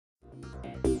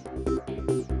Hello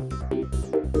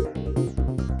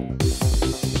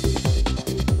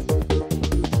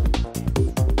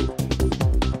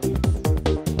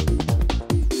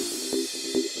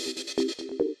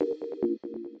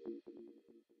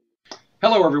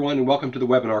everyone and welcome to the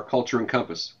webinar Culture and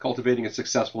Compass, Cultivating a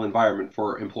Successful Environment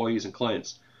for Employees and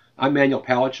Clients. I'm Manuel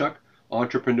Palachuk,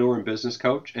 entrepreneur and business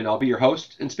coach, and I'll be your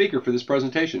host and speaker for this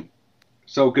presentation.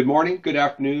 So good morning, good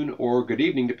afternoon, or good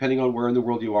evening, depending on where in the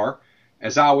world you are.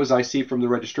 As always, I see from the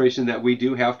registration that we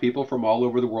do have people from all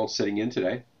over the world sitting in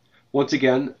today. Once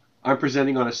again, I'm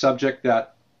presenting on a subject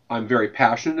that I'm very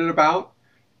passionate about.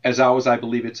 As always, I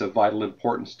believe it's of vital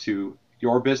importance to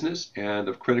your business and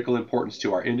of critical importance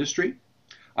to our industry.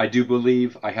 I do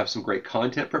believe I have some great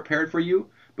content prepared for you,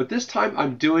 but this time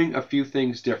I'm doing a few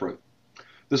things different.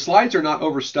 The slides are not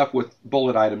overstuffed with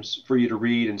bullet items for you to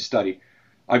read and study.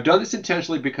 I've done this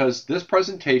intentionally because this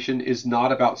presentation is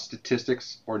not about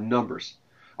statistics or numbers.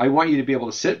 I want you to be able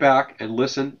to sit back and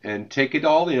listen and take it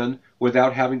all in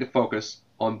without having to focus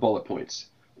on bullet points.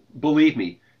 Believe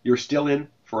me, you're still in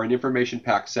for an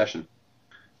information-packed session.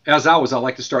 As always, I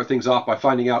like to start things off by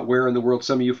finding out where in the world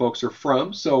some of you folks are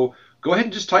from, so go ahead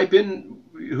and just type in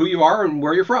who you are and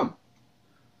where you're from.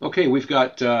 Okay, we've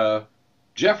got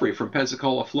Jeffrey from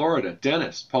Pensacola, Florida.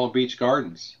 Dennis, Palm Beach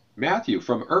Gardens. Matthew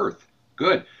from Earth.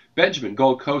 Good. Benjamin,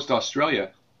 Gold Coast,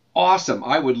 Australia. Awesome.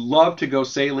 I would love to go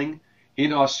sailing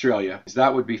in Australia.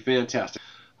 That would be fantastic.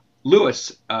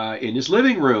 Lewis in his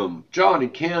living room. John in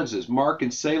Kansas. Mark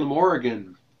in Salem,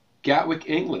 Oregon. Gatwick,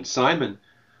 England. Simon,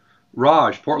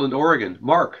 Raj, Portland, Oregon.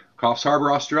 Mark, Coffs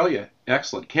Harbour, Australia.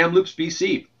 Excellent. Kamloops,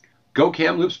 BC. Go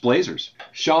Kamloops Blazers.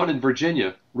 Sean in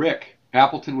Virginia. Rick,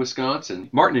 Appleton, Wisconsin.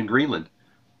 Martin in Greenland.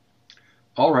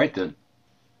 All right then.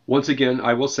 Once again,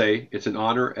 I will say it's an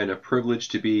honor and a privilege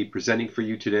to be presenting for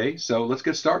you today, so let's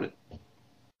get started.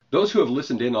 Those who have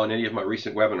listened in on any of my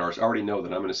recent webinars already know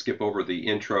that I'm going to skip over the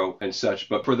intro and such,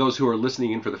 but for those who are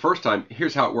listening in for the first time,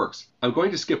 here's how it works. I'm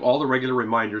going to skip all the regular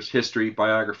reminders, history,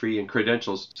 biography, and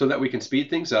credentials so that we can speed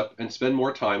things up and spend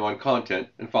more time on content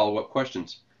and follow-up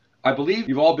questions. I believe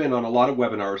you've all been on a lot of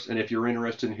webinars, and if you're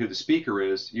interested in who the speaker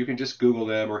is, you can just Google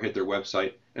them or hit their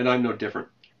website, and I'm no different.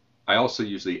 I also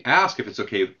usually ask if it's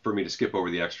okay for me to skip over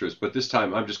the extras, but this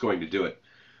time I'm just going to do it.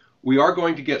 We are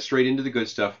going to get straight into the good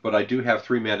stuff, but I do have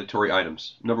 3 mandatory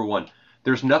items. Number 1,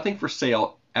 there's nothing for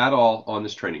sale at all on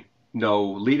this training. No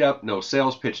lead up, no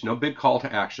sales pitch, no big call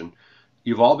to action.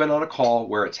 You've all been on a call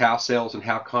where it's half sales and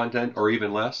half content or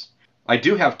even less. I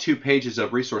do have 2 pages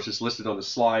of resources listed on the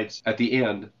slides at the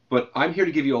end, but I'm here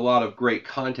to give you a lot of great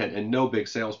content and no big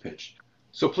sales pitch.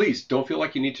 So please don't feel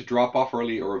like you need to drop off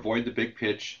early or avoid the big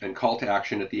pitch and call to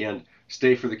action at the end.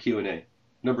 Stay for the Q&A.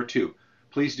 Number 2,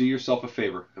 please do yourself a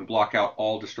favor and block out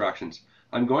all distractions.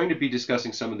 I'm going to be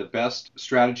discussing some of the best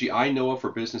strategy I know of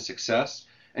for business success,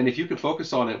 and if you can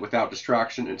focus on it without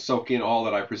distraction and soak in all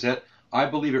that I present, I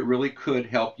believe it really could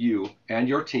help you and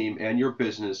your team and your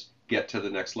business get to the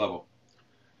next level.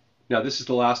 Now this is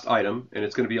the last item, and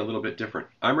it's going to be a little bit different.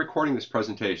 I'm recording this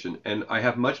presentation, and I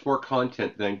have much more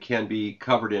content than can be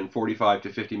covered in 45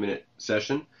 to 50 minute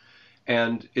session,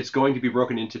 and it's going to be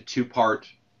broken into 2-part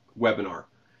webinar.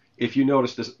 If you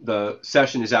notice, the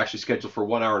session is actually scheduled for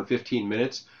 1 hour and 15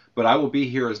 minutes, but I will be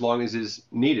here as long as is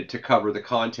needed to cover the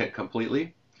content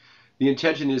completely. The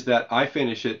intention is that I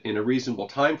finish it in a reasonable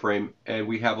time frame, and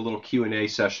we have a little Q&A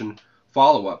session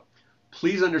follow-up.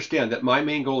 Please understand that my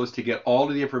main goal is to get all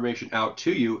of the information out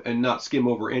to you and not skim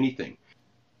over anything.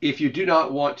 If you do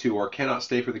not want to or cannot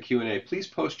stay for the Q&A, please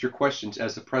post your questions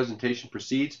as the presentation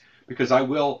proceeds, because I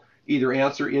will either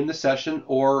answer in the session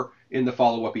or in the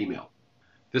follow-up email.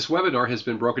 This webinar has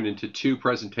been broken into 2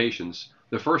 presentations.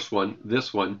 The first one,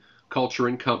 this one, Culture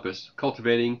and Compass,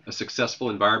 Cultivating a Successful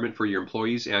Environment for Your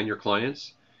Employees and Your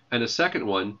Clients, and a second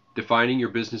one, Defining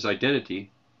Your Business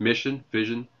Identity, Mission,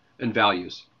 Vision, and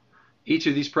Values. Each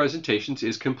of these presentations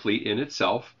is complete in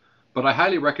itself, but I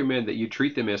highly recommend that you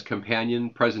treat them as companion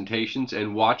presentations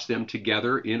and watch them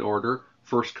together in order,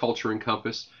 first Culture and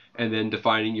Compass, and then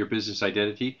Defining Your Business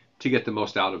Identity, to get the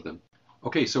most out of them.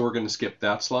 Okay, so we're going to skip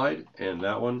that slide, and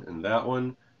that one,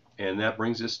 and that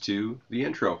brings us to the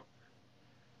intro.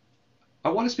 I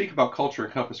want to speak about Culture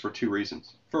and Compass for 2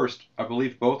 reasons. First, I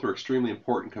believe both are extremely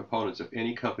important components of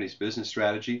any company's business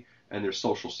strategy and their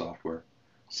social software.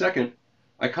 Second,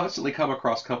 I constantly come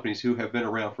across companies who have been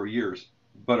around for years,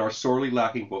 but are sorely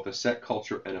lacking both a set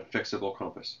culture and a fixable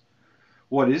compass.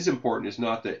 What is important is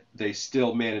not that they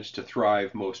still manage to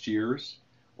thrive most years,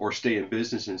 or stay in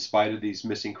business in spite of these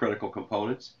missing critical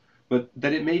components, but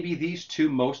that it may be these 2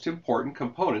 most important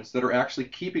components that are actually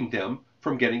keeping them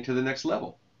from getting to the next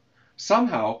level.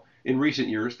 Somehow, In recent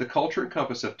years, the culture and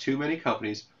compass of too many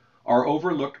companies are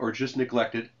overlooked or just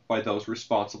neglected by those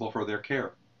responsible for their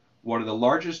care. One of the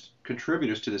largest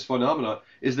contributors to this phenomenon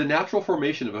is the natural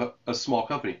formation of a small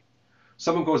company.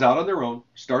 Someone goes out on their own,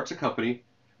 starts a company,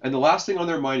 and the last thing on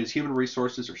their mind is human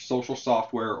resources or social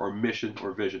software or mission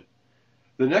or vision.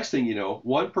 The next thing you know,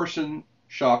 one person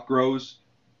shop grows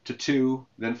to 2,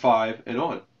 then 5, and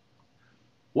on.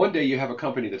 One day you have a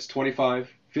company that's 25,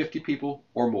 50 people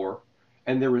or more,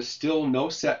 and there is still no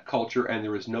set culture and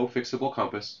there is no fixable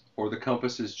compass, or the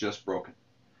compass is just broken.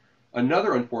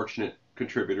 Another unfortunate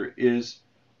contributor is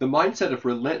the mindset of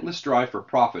relentless drive for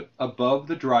profit above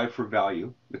the drive for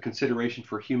value, the consideration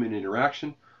for human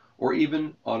interaction, or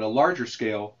even on a larger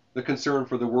scale, the concern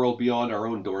for the world beyond our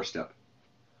own doorstep.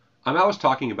 I'm always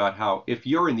talking about how if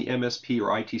you're in the MSP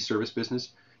or IT service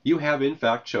business, you have in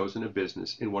fact chosen a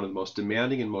business in one of the most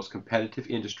demanding and most competitive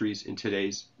industries in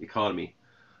today's economy.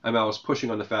 I'm always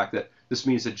pushing on the fact that this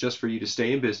means that just for you to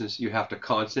stay in business, you have to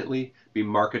constantly be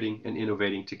marketing and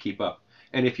innovating to keep up.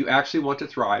 And if you actually want to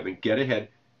thrive and get ahead,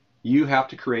 you have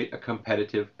to create a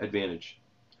competitive advantage.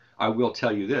 I will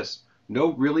tell you this,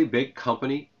 no really big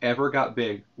company ever got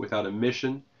big without a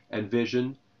mission and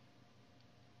vision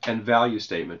and value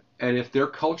statement. And if their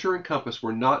culture and compass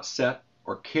were not set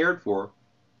or cared for,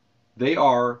 they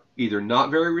are either not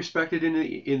very respected in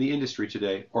the industry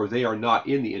today, or they are not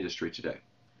in the industry today.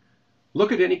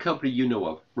 Look at any company you know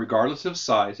of, regardless of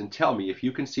size, and tell me if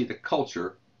you can see the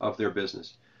culture of their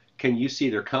business. Can you see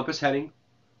their compass heading?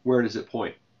 Where does it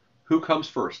point? Who comes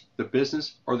first, the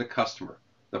business or the customer,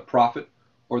 the profit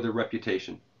or the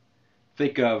reputation?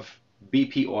 Think of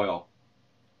BP Oil,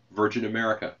 Virgin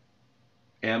America,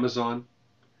 Amazon,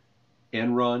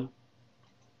 Enron,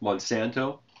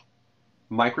 Monsanto,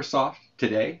 Microsoft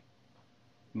today,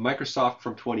 Microsoft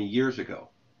from 20 years ago,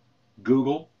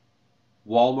 Google,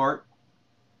 Walmart,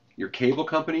 your cable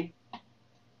company,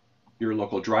 your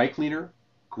local dry cleaner,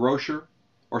 grocer,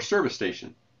 or service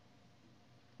station.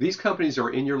 These companies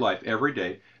are in your life every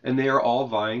day, and they are all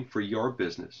vying for your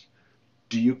business.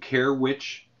 Do you care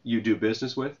which you do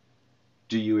business with?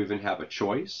 Do you even have a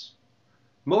choice?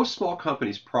 Most small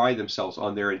companies pride themselves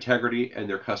on their integrity and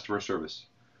their customer service.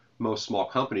 Most small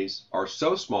companies are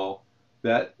so small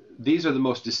that these are the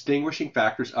most distinguishing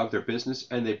factors of their business,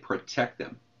 and they protect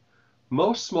them.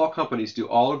 Most small companies do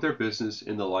all of their business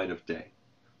in the light of day.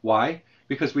 Why?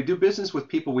 Because we do business with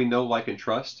people we know, like, and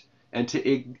trust, and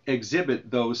to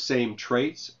exhibit those same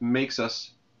traits makes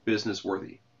us business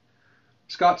worthy.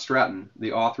 Scott Stratton,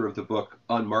 the author of the book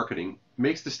On Marketing,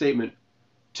 makes the statement,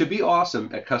 to be awesome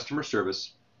at customer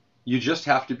service, you just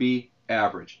have to be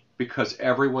average, because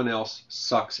everyone else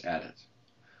sucks at it.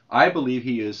 I believe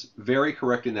he is very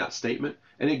correct in that statement,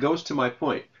 and it goes to my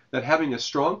point that having a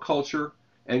strong culture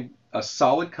and a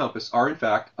solid compass are in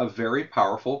fact a very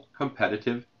powerful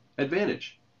competitive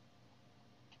advantage.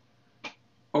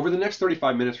 Over the next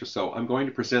 35 minutes or so, I'm going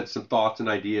to present some thoughts and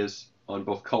ideas on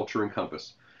both culture and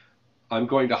compass. I'm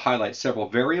going to highlight several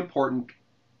very important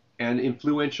and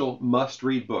influential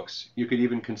must-read books. You could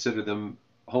even consider them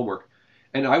homework.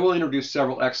 And I will introduce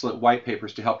several excellent white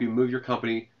papers to help you move your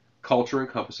company, culture, and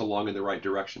compass along in the right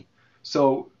direction.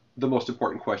 So the most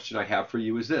important question I have for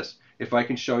you is this. If I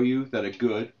can show you that a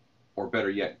good, or better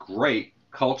yet, great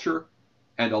culture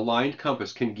and aligned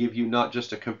compass can give you not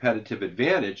just a competitive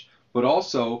advantage, but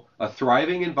also a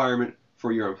thriving environment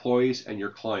for your employees and your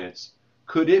clients,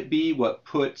 could it be what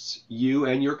puts you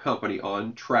and your company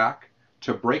on track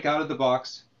to break out of the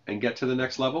box and get to the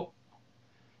next level?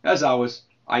 As always,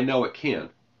 I know it can,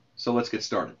 so let's get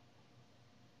started.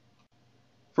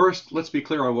 First, let's be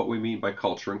clear on what we mean by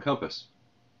culture and compass.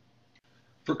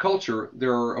 For culture,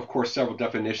 there are of course several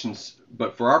definitions,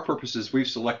 but for our purposes we've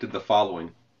selected the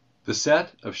following. The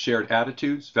set of shared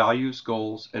attitudes, values,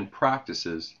 goals, and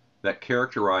practices that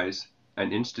characterize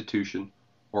an institution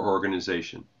or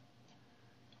organization.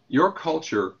 Your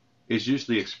culture is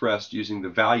usually expressed using the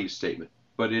value statement,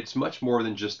 but it's much more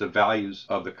than just the values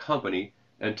of the company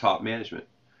and top management.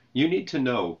 You need to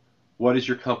know, what is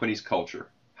your company's culture?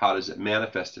 How does it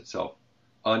manifest itself?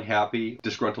 Unhappy,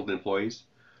 disgruntled employees?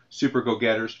 Super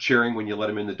go-getters cheering when you let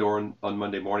them in the door on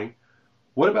Monday morning?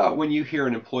 What about when you hear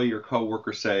an employee or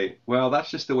coworker say, well,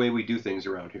 that's just the way we do things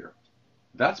around here?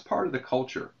 That's part of the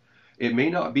culture. It may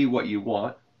not be what you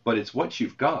want, but it's what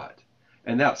you've got.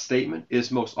 And that statement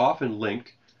is most often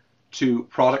linked to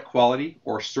product quality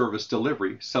or service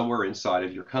delivery somewhere inside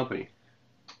of your company.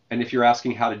 And if you're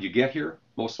asking how did you get here,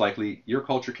 most likely your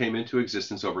culture came into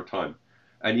existence over time.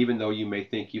 And even though you may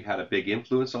think you had a big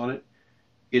influence on it,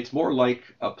 it's more like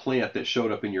a plant that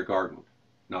showed up in your garden.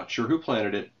 Not sure who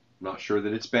planted it, not sure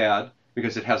that it's bad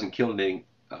because it hasn't killed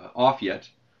off yet,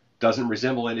 doesn't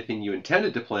resemble anything you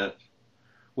intended to plant,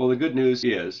 well, the good news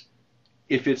is,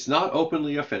 if it's not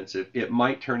openly offensive, it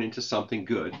might turn into something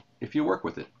good if you work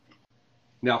with it.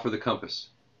 Now for the compass.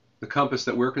 The compass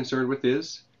that we're concerned with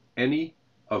is any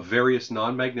of various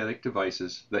non-magnetic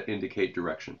devices that indicate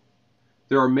direction.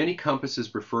 There are many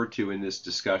compasses referred to in this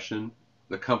discussion.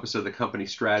 The compass of the company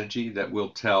strategy that will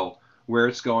tell where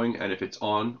it's going and if it's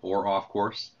on or off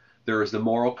course. There is the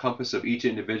moral compass of each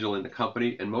individual in the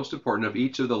company, and most important, of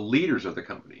each of the leaders of the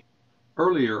company.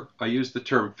 Earlier, I used the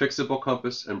term fixable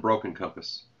compass and broken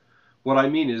compass. What I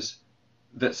mean is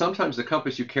that sometimes the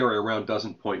compass you carry around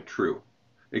doesn't point true.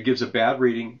 It gives a bad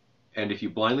reading, and if you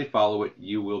blindly follow it,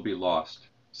 you will be lost.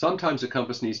 Sometimes the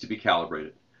compass needs to be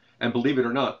calibrated. And believe it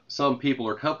or not, some people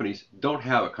or companies don't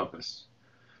have a compass.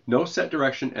 No set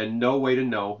direction and no way to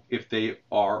know if they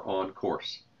are on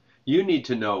course. You need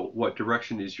to know what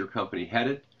direction is your company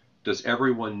headed. Does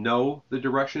everyone know the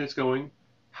direction it's going?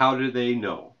 How do they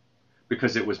know?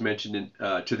 Because it was mentioned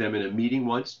to them in a meeting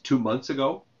once, 2 months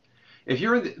ago. If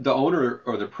you're the owner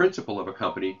or the principal of a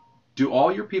company, do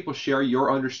all your people share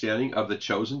your understanding of the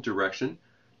chosen direction?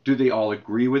 Do they all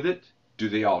agree with it? Do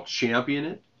they all champion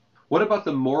it? What about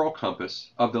the moral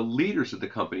compass of the leaders of the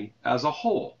company as a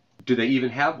whole? Do they even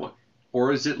have one?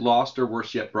 Or is it lost, or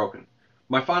worse yet, broken?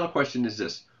 My final question is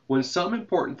this. When some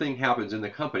important thing happens in the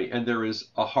company and there is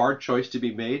a hard choice to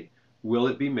be made, will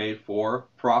it be made for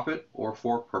profit or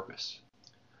for purpose?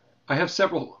 I have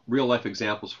several real-life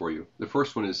examples for you. The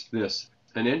first one is this.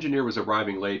 An engineer was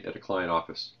arriving late at a client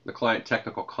office. The client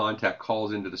technical contact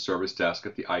calls into the service desk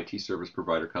at the IT service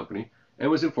provider company and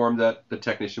was informed that the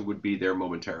technician would be there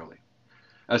momentarily.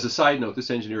 As a side note,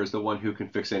 this engineer is the one who can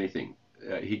fix anything.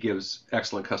 He gives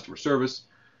excellent customer service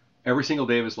every single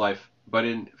day of his life, but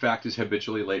in fact is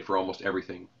habitually late for almost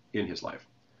everything in his life.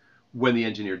 When the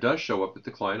engineer does show up at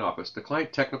the client office, the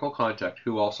client technical contact,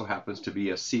 who also happens to be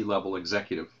a C-level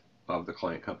executive of the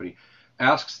client company,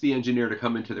 asks the engineer to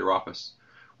come into their office.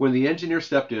 When the engineer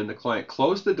stepped in, the client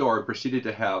closed the door and proceeded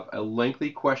to have a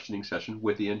lengthy questioning session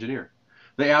with the engineer.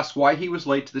 They asked why he was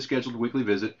late to the scheduled weekly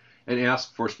visit and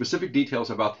asked for specific details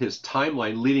about his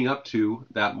timeline leading up to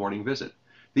that morning visit.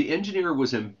 The engineer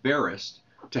was embarrassed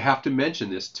to have to mention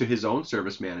this to his own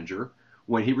service manager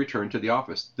when he returned to the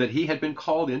office, that he had been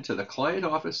called into the client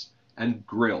office and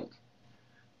grilled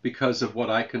because of what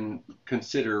I can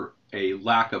consider a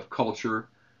lack of culture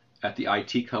at the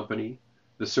IT company.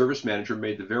 The service manager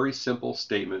made the very simple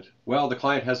statement, well, the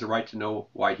client has the right to know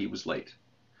why he was late.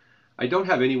 I don't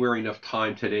have anywhere enough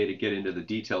time today to get into the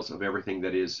details of everything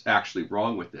that is actually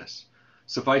wrong with this.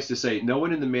 Suffice to say, no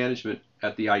one in the management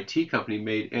at the IT company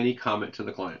made any comment to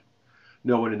the client.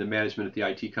 No one in the management at the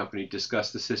IT company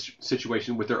discussed the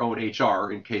situation with their own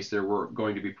HR in case there were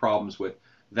going to be problems with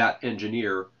that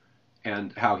engineer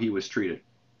and how he was treated.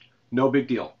 No big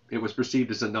deal. It was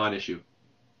perceived as a non-issue.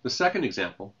 The second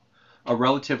example, a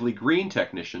relatively green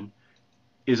technician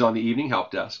is on the evening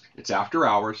help desk. It's after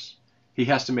hours. He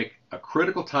has to make a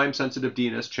critical time-sensitive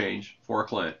DNS change for a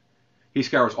client. He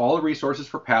scours all the resources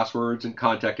for passwords and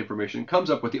contact information, comes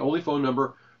up with the only phone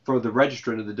number for the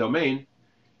registrant of the domain.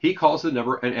 He calls the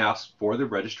number and asks for the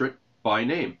registrant by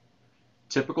name.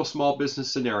 Typical small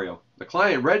business scenario. The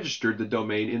client registered the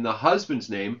domain in the husband's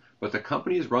name, but the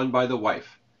company is run by the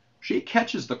wife. She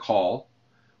catches the call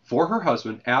for her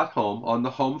husband at home on the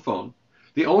home phone.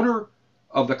 The owner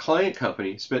of the client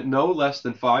company spent no less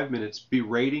than 5 minutes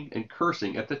berating and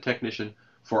cursing at the technician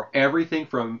for everything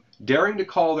from daring to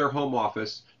call their home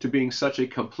office to being such a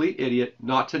complete idiot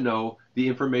not to know the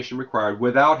information required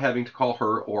without having to call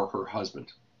her or her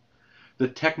husband. The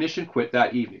technician quit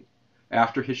that evening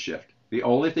after his shift. The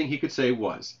only thing he could say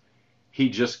was he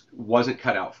just wasn't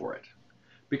cut out for it.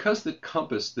 Because the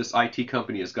compass this IT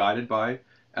company is guided by,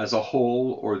 as a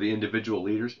whole or the individual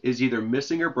leaders, is either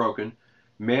missing or broken,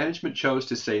 management chose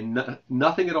to say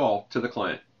nothing at all to the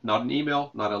client. Not an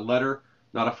email, not a letter,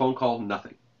 not a phone call,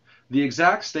 nothing. The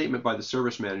exact statement by the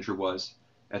service manager was,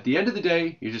 at the end of the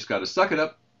day, you just got to suck it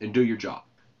up and do your job.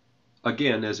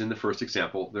 Again, as in the first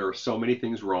example, there are so many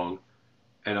things wrong,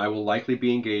 and I will likely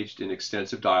be engaged in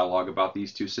extensive dialogue about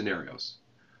these two scenarios.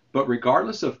 But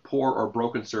regardless of poor or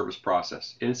broken service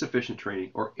process, insufficient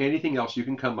training, or anything else you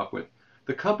can come up with,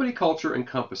 the company culture and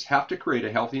compass have to create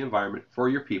a healthy environment for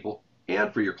your people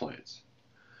and for your clients.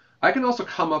 I can also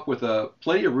come up with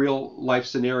plenty of real-life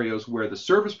scenarios where the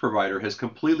service provider has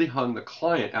completely hung the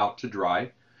client out to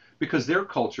dry because their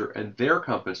culture and their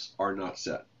compass are not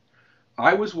set.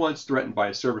 I was once threatened by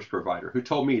a service provider who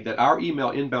told me that our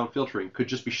email inbound filtering could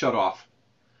just be shut off.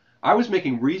 I was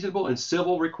making reasonable and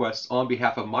civil requests on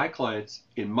behalf of my clients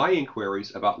in my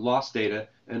inquiries about lost data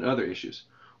and other issues.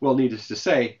 Well, needless to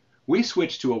say, we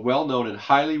switched to a well-known and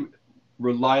highly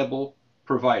reliable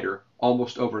provider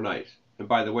almost overnight. And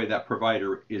by the way, that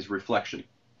provider is Reflection.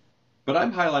 But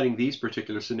I'm highlighting these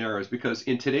particular scenarios because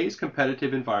in today's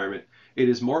competitive environment, it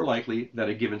is more likely that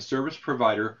a given service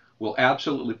provider will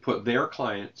absolutely put their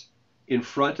clients in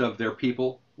front of their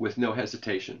people with no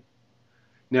hesitation.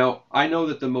 Now, I know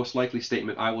that the most likely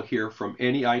statement I will hear from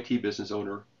any IT business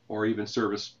owner or even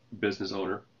service business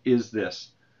owner is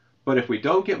this: but if we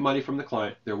don't get money from the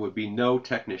client, there would be no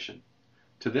technician.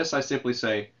 To this, I simply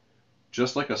say,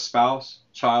 just like a spouse,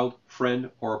 child, friend,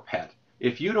 or pet,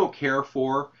 if you don't care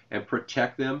for and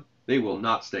protect them, they will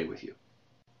not stay with you.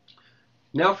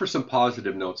 Now for some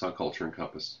positive notes on Culture and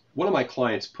Compass. One of my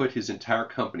clients put his entire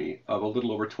company of a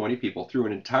little over 20 people through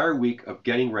an entire week of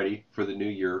getting ready for the new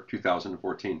year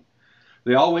 2014.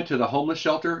 They all went to the homeless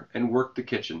shelter and worked the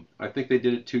kitchen. I think they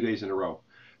did it 2 days in a row.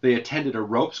 They attended a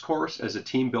ropes course as a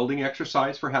team building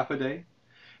exercise for half a day.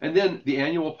 And then the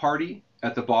annual party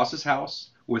at the boss's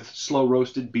house with slow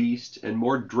roasted beast and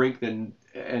more drink than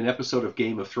an episode of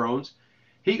Game of Thrones.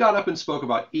 He got up and spoke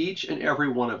about each and every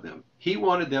one of them. He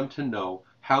wanted them to know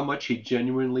how much he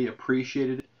genuinely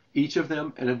appreciated each of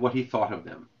them and what he thought of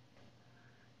them.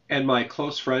 And my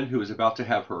close friend who was about to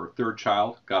have her third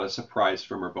child got a surprise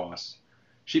from her boss.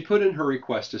 She put in her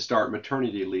request to start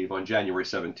maternity leave on January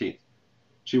 17th.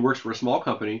 She works for a small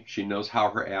company. She knows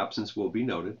how her absence will be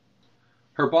noted.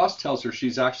 Her boss tells her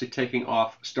she's actually taking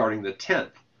off starting the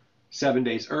 10th, 7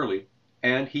 days early,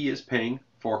 and he is paying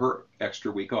for her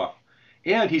extra week off.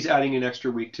 And he's adding an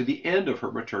extra week to the end of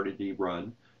her maternity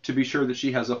run to be sure that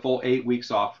she has a full 8 weeks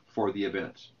off for the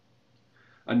event.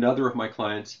 Another of my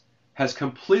clients has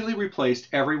completely replaced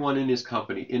everyone in his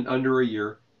company in under a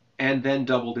year and then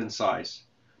doubled in size.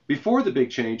 Before the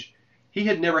big change, he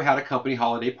had never had a company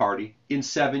holiday party in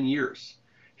 7 years.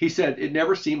 He said it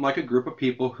never seemed like a group of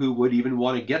people who would even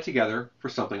want to get together for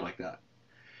something like that.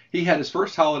 He had his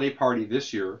first holiday party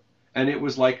this year, and it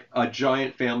was like a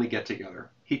giant family get-together.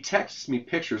 He texts me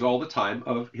pictures all the time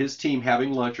of his team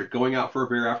having lunch or going out for a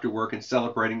beer after work and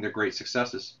celebrating their great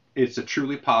successes. It's a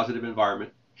truly positive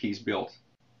environment he's built.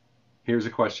 Here's a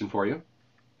question for you.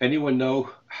 Anyone know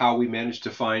how we managed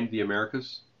to find the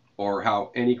Americas? Or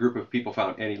how any group of people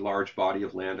found any large body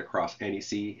of land across any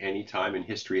sea, any time in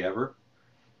history ever?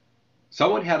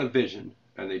 Someone had a vision,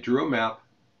 and they drew a map.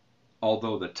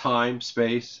 Although the time,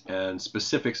 space, and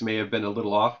specifics may have been a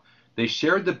little off, they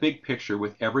shared the big picture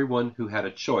with everyone who had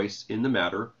a choice in the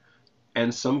matter,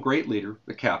 and some great leader,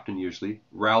 the captain usually,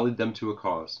 rallied them to a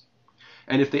cause.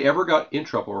 And if they ever got in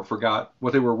trouble or forgot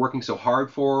what they were working so hard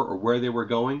for or where they were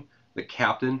going, the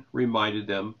captain reminded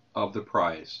them of the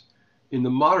prize. In the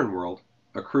modern world,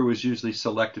 a crew is usually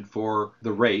selected for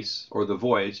the race or the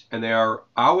voyage, and they are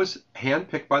always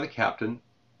handpicked by the captain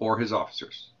or his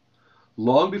officers.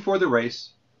 Long before the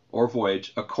race or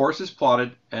voyage, a course is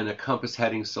plotted and a compass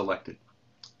heading selected.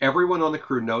 Everyone on the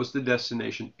crew knows the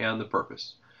destination and the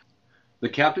purpose. The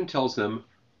captain tells them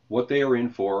what they are in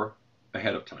for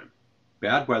ahead of time: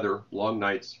 bad weather, long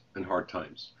nights, and hard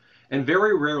times. And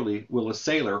very rarely will a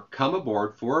sailor come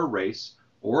aboard for a race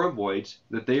or a voyage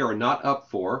that they are not up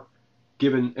for,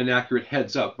 given an accurate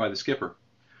heads up by the skipper.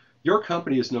 Your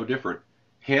company is no different.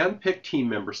 Hand-picked team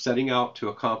members setting out to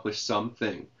accomplish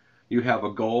something. You have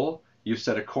a goal, you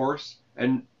set a course,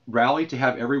 and rally to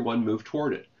have everyone move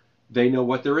toward it. They know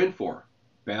what they're in for: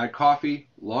 bad coffee,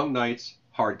 long nights,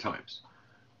 hard times.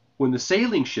 When the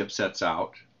sailing ship sets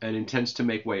out and intends to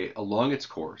make way along its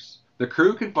course, the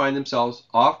crew can find themselves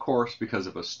off course because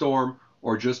of a storm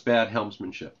or just bad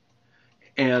helmsmanship.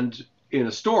 And in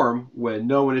a storm, when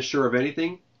no one is sure of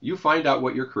anything, you find out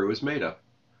what your crew is made of.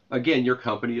 Again, your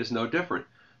company is no different.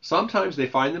 Sometimes they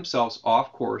find themselves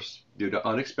off course due to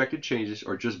unexpected changes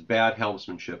or just bad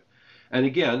helmsmanship. And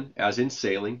again, as in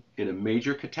sailing, in a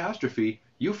major catastrophe,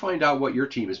 you find out what your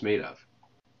team is made of.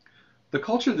 The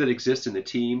culture that exists in the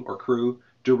team or crew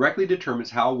directly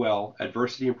determines how well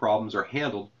adversity and problems are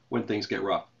handled when things get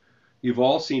rough. You've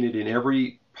all seen it in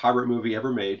every pirate movie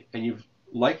ever made, and you've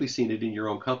likely seen it in your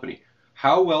own company.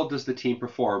 How well does the team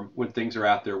perform when things are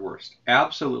at their worst?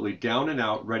 Absolutely down and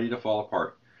out, ready to fall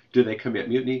apart. Do they commit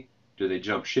mutiny? Do they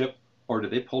jump ship? Or do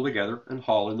they pull together and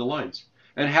haul in the lines?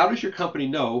 And how does your company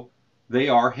know they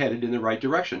are headed in the right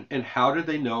direction? And how do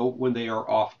they know when they are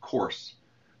off course?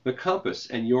 The compass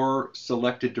and your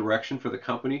selected direction for the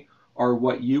company are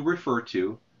what you refer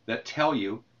to that tell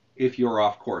you if you're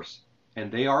off course.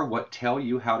 And they are what tell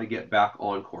you how to get back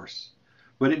on course.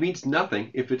 But it means nothing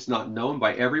if it's not known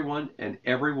by everyone and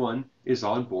everyone is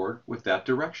on board with that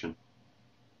direction.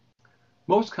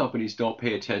 Most companies don't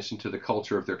pay attention to the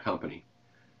culture of their company.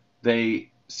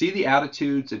 They see the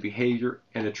attitudes and behavior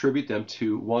and attribute them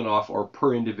to one-off or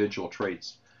per individual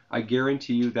traits. I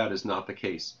guarantee you that is not the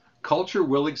case. Culture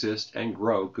will exist and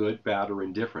grow, good, bad, or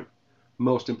indifferent.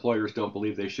 Most employers don't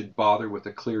believe they should bother with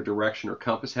a clear direction or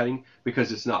compass heading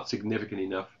because it's not significant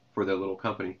enough for their little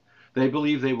company. They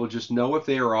believe they will just know if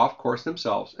they are off course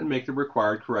themselves and make the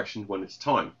required corrections when it's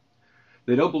time.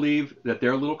 They don't believe that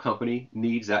their little company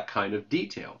needs that kind of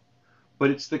detail. But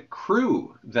it's the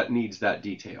crew that needs that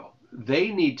detail.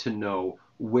 They need to know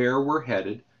where we're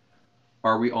headed.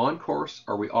 Are we on course?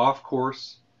 Are we off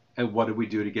course? And what do we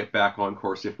do to get back on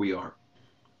course if we are?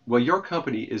 Well, your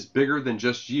company is bigger than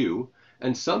just you,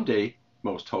 and someday,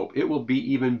 most hope, it will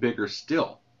be even bigger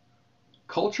still.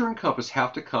 Culture and compass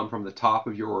have to come from the top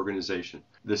of your organization.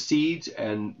 The seeds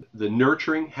and the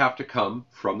nurturing have to come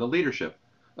from the leadership.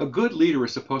 A good leader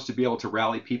is supposed to be able to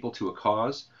rally people to a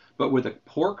cause, but with a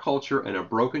poor culture and a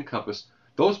broken compass,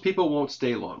 those people won't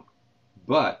stay long.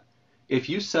 But if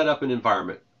you set up an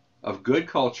environment of good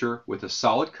culture with a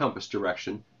solid compass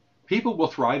direction, people will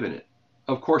thrive in it.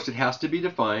 Of course, it has to be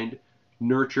defined,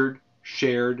 nurtured,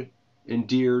 shared,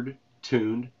 endeared,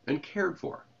 tuned, and cared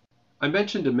for. I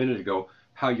mentioned a minute ago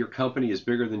how your company is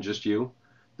bigger than just you.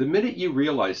 The minute you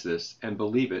realize this and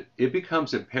believe it, it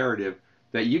becomes imperative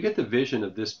that you get the vision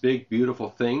of this big,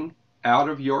 beautiful thing out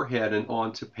of your head and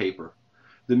onto paper.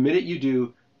 The minute you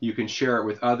do, you can share it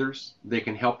with others. They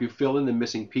can help you fill in the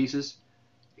missing pieces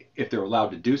if they're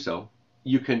allowed to do so.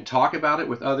 You can talk about it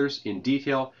with others in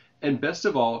detail, and best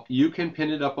of all, you can pin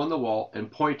it up on the wall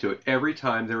and point to it every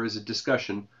time there is a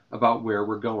discussion about where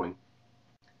we're going.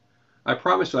 I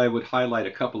promised I would highlight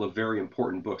a couple of very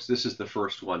important books. This is the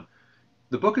first one.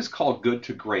 The book is called Good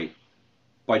to Great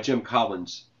by Jim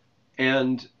Collins,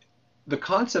 and the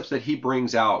concepts that he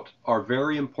brings out are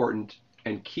very important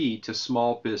and key to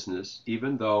small business,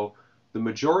 even though the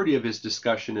majority of his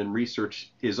discussion and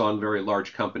research is on very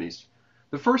large companies.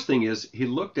 The first thing is he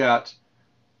looked at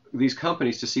these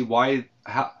companies to see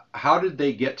how did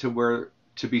they get to where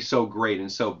to be so great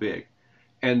and so big.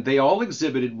 And they all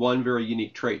exhibited one very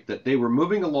unique trait, that they were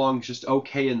moving along just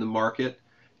okay in the market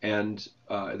and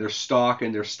their stock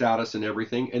and their status and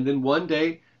everything. And then one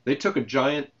day they took a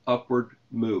giant upward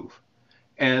move.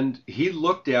 And he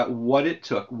looked at what it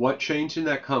took, what changed in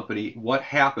that company, what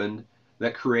happened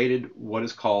that created what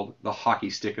is called the hockey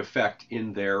stick effect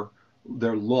in their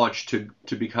launch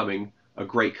to becoming a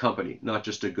great company, not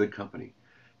just a good company.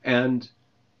 And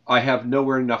I have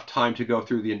nowhere enough time to go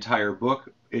through the entire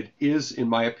book. It is, in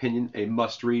my opinion, a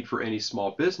must-read for any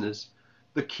small business.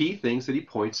 The key things that he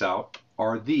points out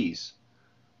are these: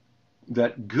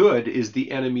 that good is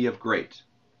the enemy of great.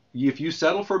 If you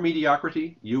settle for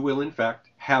mediocrity, you will in fact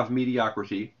have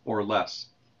mediocrity or less.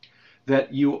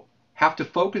 That you have to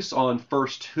focus on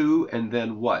first who and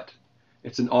then what.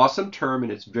 It's an awesome term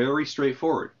and it's very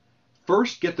straightforward.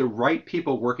 First, get the right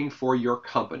people working for your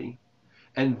company,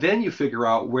 and then you figure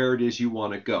out where it is you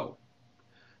want to go.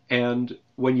 And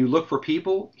when you look for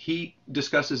people, he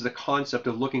discusses the concept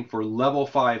of looking for level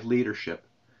 5 leadership,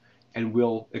 and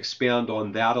we'll expand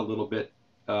on that a little bit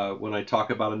when I talk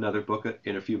about another book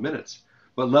in a few minutes.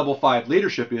 But level 5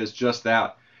 leadership is just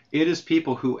that. It is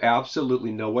people who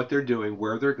absolutely know what they're doing,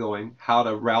 where they're going, how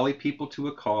to rally people to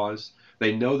a cause.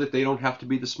 They know that they don't have to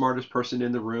be the smartest person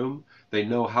in the room. They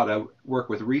know how to work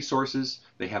with resources.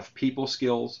 They have people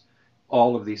skills,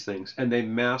 all of these things. And they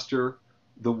master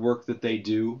the work that they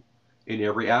do in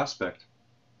every aspect.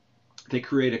 They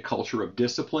create a culture of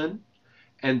discipline,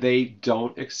 and they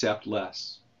don't accept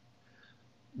less.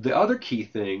 The other key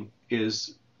thing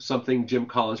is something Jim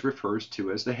Collins refers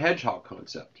to as the hedgehog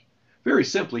concept. Very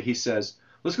simply, he says,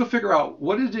 let's go figure out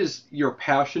what it is you're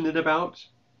passionate about,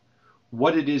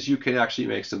 what it is you can actually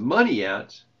make some money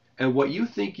at, and what you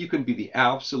think you can be the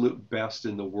absolute best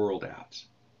in the world at.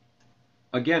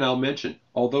 Again, I'll mention,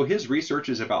 although his research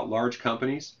is about large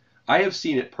companies, I have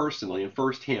seen it personally and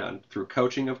firsthand through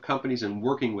coaching of companies and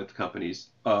working with companies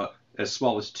as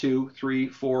small as 2, 3,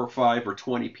 4, 5, or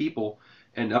 20 people,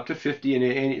 and up to 50,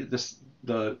 and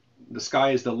the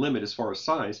sky is the limit as far as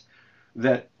size,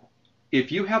 that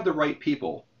if you have the right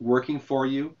people working for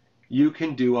you, you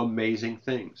can do amazing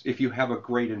things. If you have a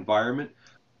great environment,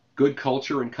 good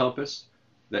culture and compass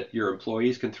that your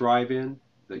employees can thrive in,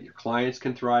 that your clients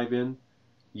can thrive in,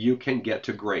 you can get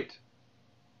to great.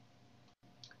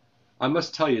 I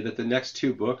must tell you that the next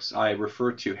 2 books I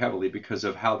refer to heavily because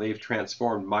of how they've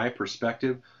transformed my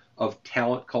perspective of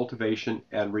talent cultivation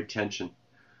and retention.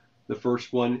 The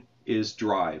first one is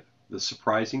Drive, The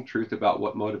Surprising Truth About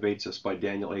What Motivates Us by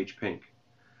Daniel H. Pink.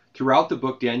 Throughout the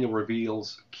book, Daniel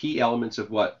reveals key elements of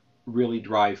what really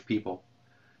drive people: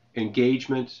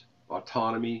 engagement,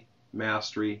 autonomy,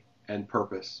 mastery, and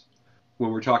purpose.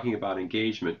 When we're talking about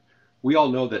engagement, we all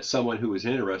know that someone who is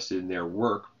interested in their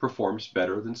work performs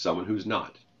better than someone who's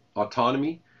not.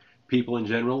 Autonomy, people in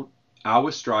general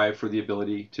always strive for the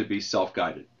ability to be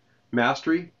self-guided.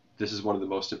 Mastery, this is one of the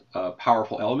most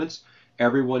powerful elements.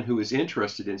 Everyone who is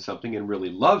interested in something and really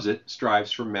loves it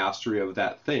strives for mastery of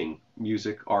that thing.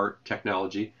 Music, art,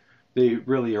 technology, they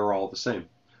really are all the same.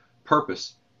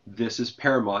 Purpose, this is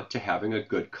paramount to having a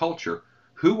good culture.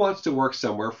 Who wants to work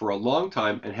somewhere for a long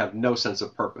time and have no sense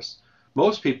of purpose?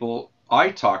 Most people I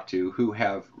talk to who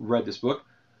have read this book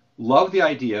love the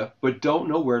idea but don't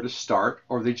know where to start,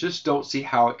 or they just don't see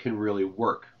how it can really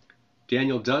work.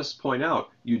 Daniel does point out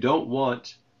you don't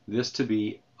want this to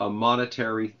be a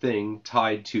monetary thing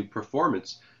tied to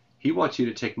performance. He wants you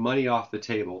to take money off the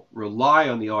table, rely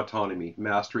on the autonomy,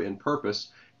 mastery, and purpose,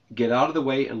 get out of the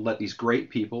way and let these great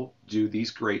people do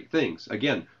these great things.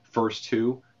 Again, first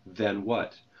who, then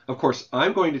what? Of course,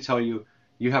 I'm going to tell you,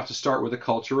 you have to start with the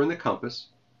culture and the compass.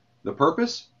 The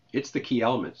purpose, it's the key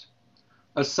element.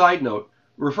 A side note,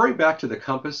 referring back to the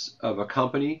compass of a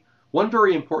company, one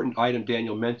very important item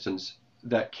Daniel mentions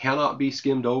that cannot be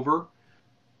skimmed over,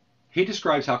 he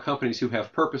describes how companies who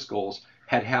have purpose goals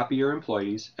had happier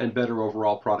employees and better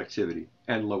overall productivity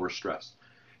and lower stress.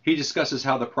 He discusses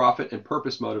how the profit and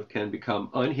purpose motive can become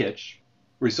unhitched,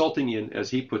 resulting in, as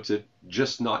he puts it,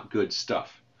 just not good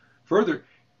stuff. Further,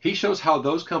 he shows how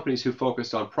those companies who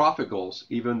focused on profit goals,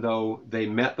 even though they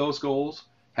met those goals,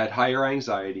 had higher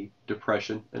anxiety,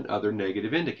 depression, and other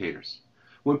negative indicators.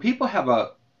 When people have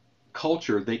a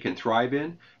culture they can thrive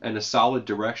in and a solid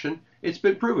direction, it's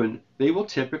been proven they will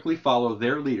typically follow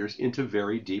their leaders into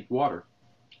very deep water.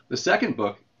 The second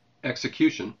book,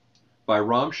 Execution, by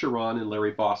Ram Charan and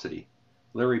Larry Bossidy.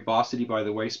 Larry Bossidy, by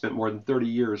the way, spent more than 30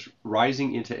 years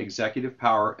rising into executive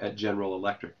power at General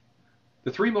Electric.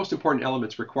 The three most important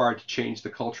elements required to change the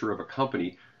culture of a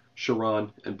company,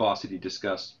 Charan and Bossidy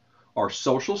discuss, are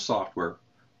social software,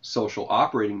 social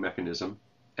operating mechanism,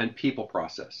 and people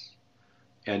process.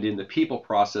 And in the people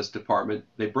process department,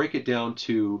 they break it down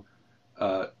to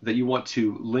that you want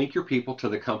to link your people to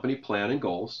the company plan and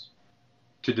goals,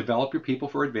 to develop your people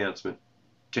for advancement,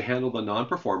 to handle the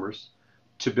non-performers,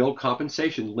 to build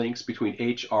compensation links between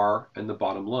HR and the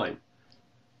bottom line.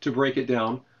 To break it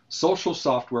down, social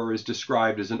software is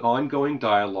described as an ongoing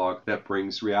dialogue that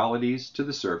brings realities to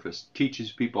the surface,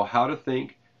 teaches people how to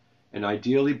think, and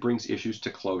ideally brings issues to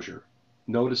closure.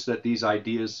 Notice that these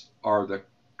ideas are the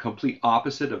complete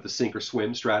opposite of the sink or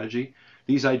swim strategy.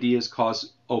 These ideas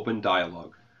cause open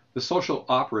dialogue. The social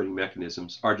operating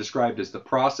mechanisms are described as the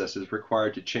processes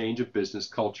required to change a business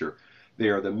culture. They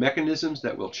are the mechanisms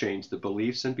that will change the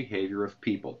beliefs and behavior of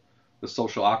people. The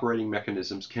social operating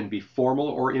mechanisms can be formal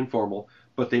or informal,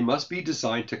 but they must be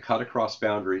designed to cut across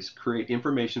boundaries, create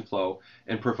information flow,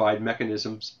 and provide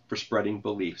mechanisms for spreading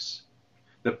beliefs.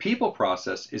 The people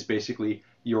process is basically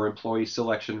your employee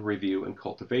selection, review, and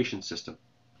cultivation system.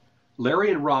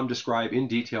 Larry and Ram describe in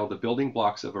detail the building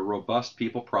blocks of a robust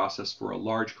people process for a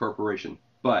large corporation,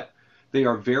 but they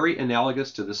are very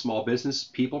analogous to the small business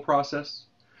people process.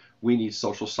 We need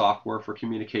social software for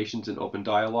communications and open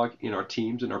dialogue in our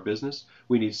teams and our business.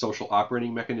 We need social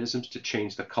operating mechanisms to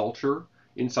change the culture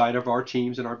inside of our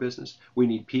teams and our business. We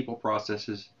need people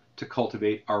processes to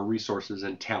cultivate our resources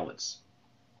and talents.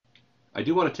 I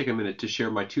do want to take a minute to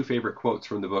share my two favorite quotes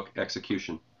from the book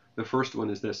Execution. The first one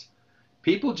is this: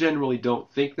 people generally don't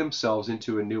think themselves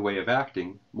into a new way of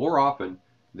acting. More often,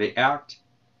 they act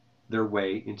their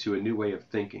way into a new way of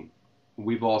thinking.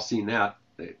 We've all seen that.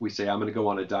 We say, I'm going to go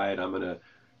on a diet, I'm going to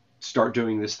start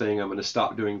doing this thing, I'm going to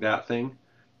stop doing that thing.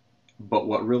 But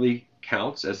what really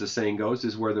counts, as the saying goes,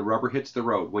 is where the rubber hits the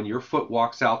road. When your foot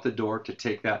walks out the door to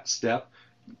take that step,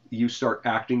 you start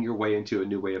acting your way into a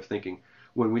new way of thinking.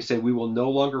 When we say we will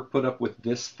no longer put up with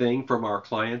this thing from our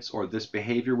clients or this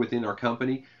behavior within our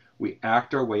company, we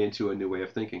act our way into a new way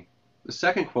of thinking. The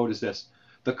second quote is this: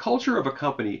 the culture of a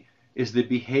company is the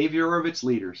behavior of its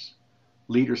leaders.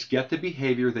 Leaders get the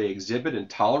behavior they exhibit and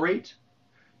tolerate.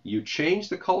 You change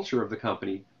the culture of the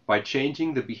company by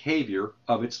changing the behavior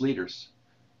of its leaders.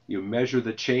 You measure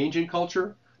the change in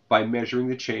culture by measuring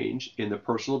the change in the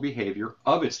personal behavior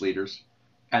of its leaders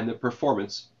and the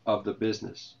performance of the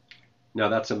business. Now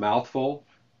that's a mouthful,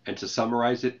 and to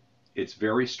summarize it, it's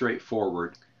very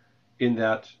straightforward in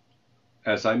that,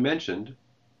 as I mentioned,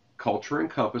 culture and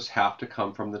compass have to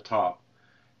come from the top.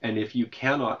 And if you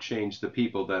cannot change the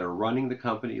people that are running the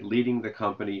company, leading the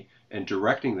company, and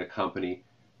directing the company,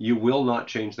 you will not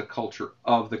change the culture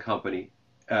of the company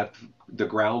at the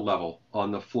ground level,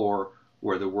 on the floor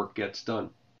where the work gets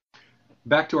done.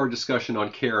 Back to our discussion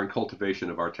on care and cultivation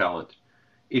of our talent.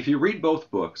 If you read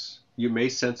both books, you may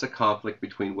sense a conflict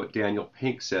between what Daniel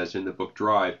Pink says in the book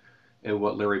Drive and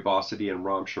what Larry Bossidy and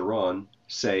Ram Charan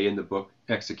say in the book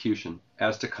Execution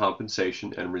as to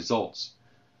compensation and results.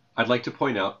 I'd like to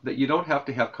point out that you don't have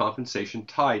to have compensation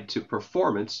tied to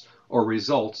performance or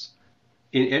results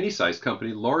in any size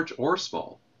company, large or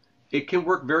small. It can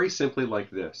work very simply like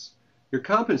this. Your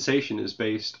compensation is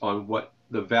based on what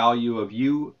the value of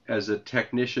you as a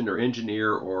technician or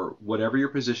engineer or whatever your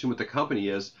position with the company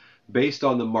is, based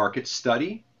on the market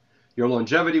study, your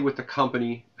longevity with the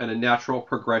company, and a natural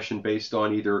progression based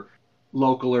on either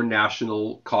local or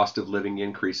national cost of living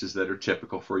increases that are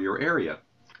typical for your area.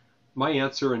 My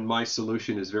answer and my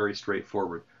solution is very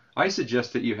straightforward. I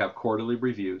suggest that you have quarterly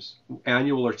reviews.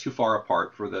 Annual are too far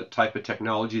apart for the type of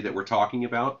technology that we're talking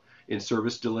about in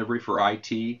service delivery for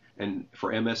IT and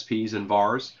for MSPs and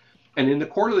VARs. And in the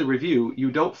quarterly review,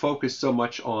 you don't focus so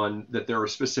much on that there are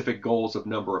specific goals of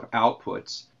number of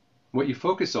outputs. What you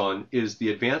focus on is the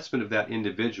advancement of that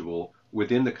individual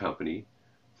within the company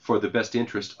for the best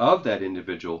interest of that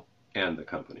individual and the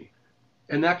company.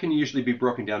 And that can usually be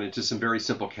broken down into some very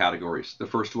simple categories. The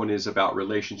first one is about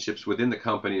relationships within the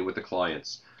company and with the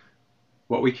clients.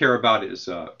 What we care about is,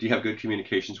 do you have good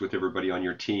communications with everybody on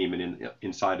your team and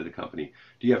inside of the company?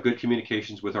 Do you have good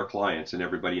communications with our clients and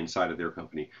everybody inside of their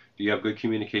company? Do you have good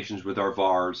communications with our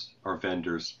VARs, our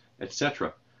vendors,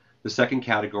 etc.? The second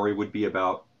category would be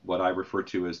about what I refer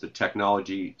to as the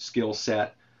technology skill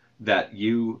set that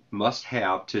you must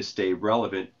have to stay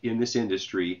relevant in this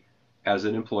industry as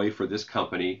an employee for this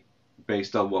company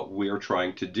based on what we're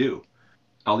trying to do.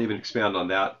 I'll even expand on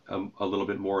that a little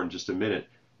bit more in just a minute.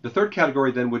 The third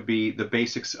category then would be the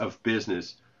basics of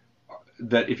business,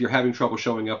 that if you're having trouble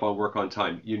showing up on work on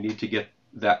time, you need to get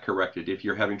that corrected. If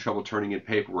you're having trouble turning in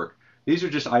paperwork, these are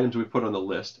just items we put on the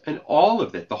list. And all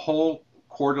of it, the whole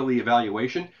quarterly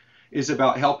evaluation, is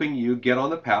about helping you get on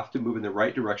the path to move in the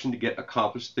right direction to get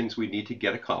accomplished things we need to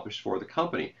get accomplished for the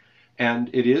company.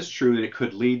 And it is true that it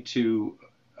could lead to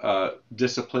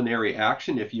disciplinary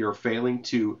action if you're failing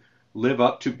to live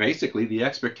up to basically the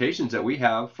expectations that we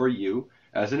have for you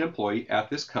as an employee at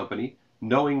this company,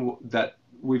 knowing that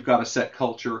we've got a set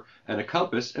culture and a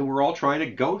compass and we're all trying to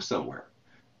go somewhere.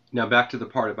 Now back to the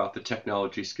part about the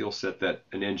technology skill set that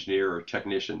an engineer or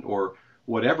technician or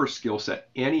whatever skill set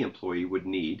any employee would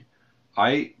need.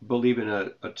 I believe in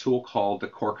a tool called the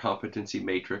Core Competency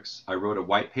Matrix. I wrote a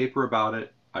white paper about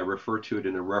it. I refer to it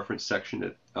in the reference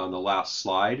section on the last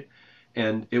slide.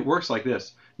 And it works like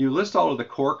this. You list all of the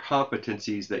core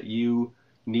competencies that you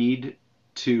need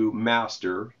to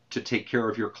master to take care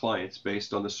of your clients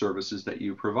based on the services that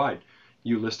you provide.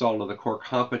 You list all of the core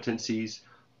competencies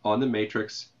on the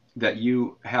matrix that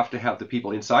you have to have the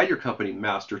people inside your company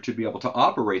master to be able to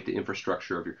operate the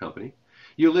infrastructure of your company.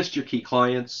 You list your key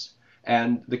clients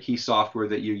and the key software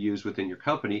that you use within your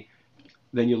company.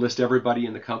 Then you list everybody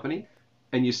in the company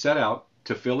and you set out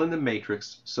to fill in the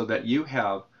matrix so that you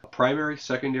have a primary,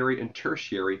 secondary, and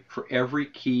tertiary for every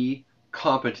key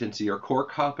competency or core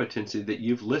competency that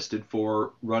you've listed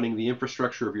for running the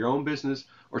infrastructure of your own business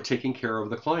or taking care of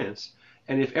the clients.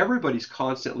 And if everybody's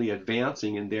constantly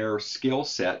advancing in their skill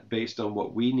set based on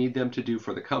what we need them to do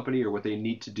for the company or what they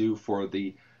need to do for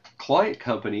the client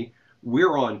company,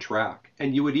 we're on track.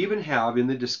 And you would even have in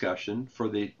the discussion for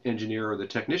the engineer or the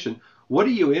technician, what are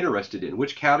you interested in?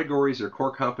 Which categories or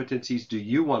core competencies do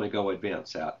you want to go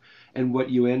advance at? And what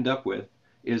you end up with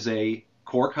is a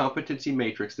core competency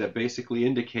matrix that basically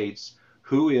indicates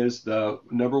who is the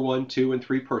number 1, 2, and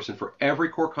 3 person for every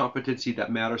core competency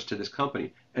that matters to this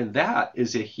company. And that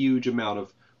is a huge amount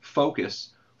of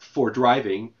focus for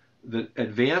driving the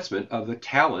advancement of the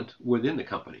talent within the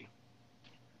company.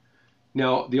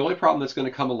 Now, the only problem that's going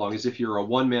to come along is if you're a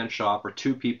one-man shop or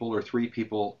 2 people or 3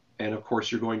 people, and of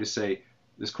course you're going to say,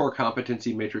 this core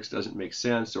competency matrix doesn't make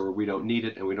sense, or we don't need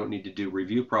it, and we don't need to do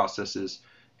review processes.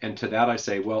 And to that I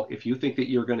say, well, if you think that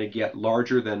you're going to get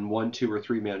larger than 1, 2, or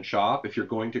 3-man shop, if you're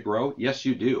going to grow, yes,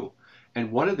 you do.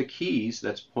 And one of the keys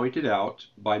that's pointed out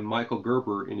by Michael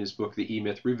Gerber in his book, The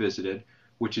E-Myth Revisited,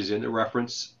 which is in the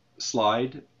reference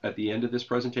slide at the end of this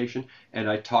presentation, and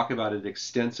I talk about it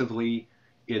extensively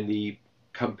in the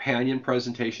companion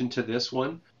presentation to this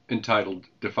one, entitled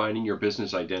Defining Your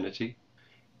Business Identity,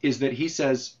 is that he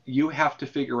says you have to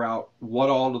figure out what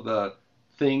all of the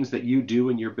things that you do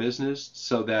in your business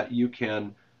so that you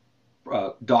can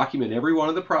document every one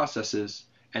of the processes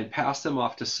and pass them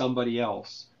off to somebody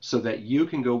else so that you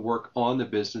can go work on the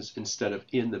business instead of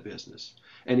in the business.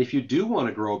 And if you do want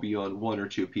to grow beyond 1 or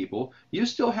 2 people, you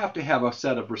still have to have a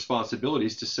set of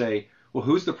responsibilities to say, well,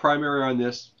 who's the primary on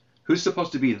this? Who's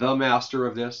supposed to be the master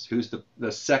of this? Who's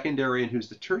the secondary and who's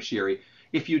the tertiary?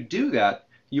 If you do that,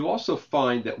 you also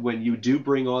find that when you do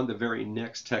bring on the very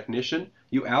next technician,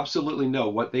 you absolutely know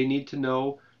what they need to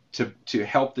know to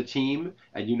help the team,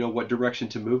 and you know what direction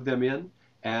to move them in,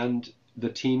 and the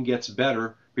team gets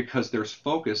better because there's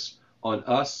focus on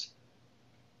us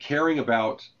caring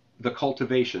about the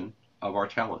cultivation of our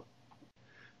talent.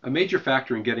 A major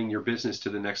factor in getting your business to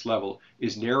the next level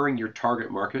is narrowing your target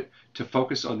market to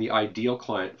focus on the ideal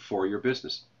client for your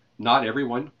business. Not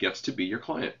everyone gets to be your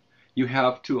client. You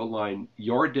have to align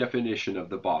your definition of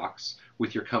the box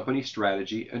with your company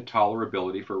strategy and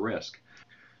tolerability for risk.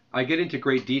 I get into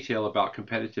great detail about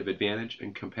competitive advantage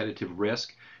and competitive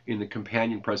risk in the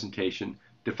companion presentation,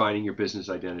 Defining Your Business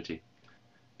Identity.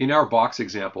 In our box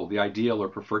example, the ideal or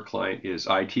preferred client is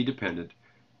IT dependent,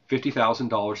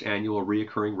 $50,000 annual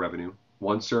recurring revenue,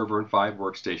 1 server and 5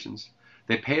 workstations.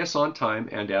 They pay us on time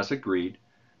and as agreed.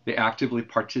 They actively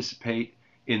participate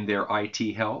in their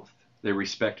IT health. They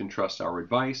respect and trust our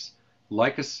advice,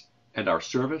 like us and our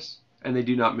service, and they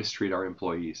do not mistreat our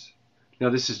employees. Now,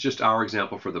 this is just our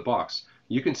example for the box.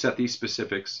 You can set these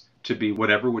specifics to be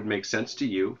whatever would make sense to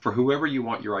you for whoever you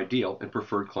want your ideal and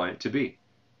preferred client to be.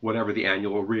 Whatever the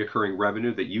annual recurring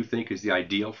revenue that you think is the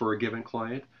ideal for a given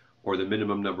client, or the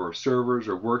minimum number of servers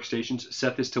or workstations,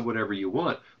 set this to whatever you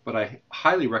want. But I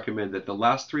highly recommend that the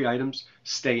last 3 items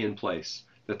stay in place,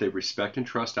 that they respect and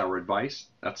trust our advice.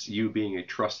 That's you being a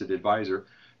trusted advisor.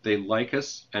 They like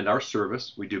us and our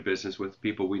service. We do business with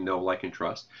people we know, like, and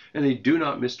trust. And they do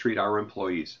not mistreat our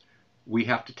employees. We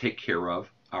have to take care of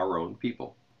our own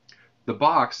people. The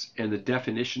box and the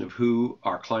definition of who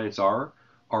our clients are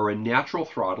a natural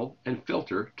throttle and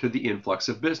filter to the influx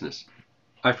of business.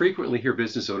 I frequently hear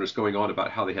business owners going on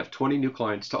about how they have 20 new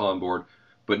clients to onboard,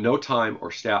 but no time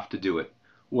or staff to do it.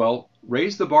 Well,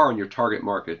 raise the bar on your target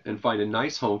market and find a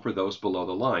nice home for those below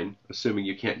the line, assuming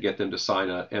you can't get them to sign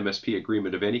a MSP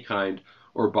agreement of any kind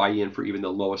or buy in for even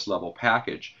the lowest level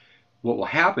package. What will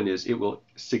happen is it will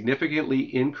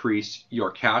significantly increase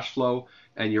your cash flow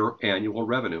and your annual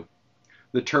revenue.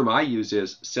 The term I use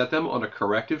is set them on a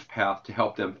corrective path to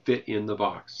help them fit in the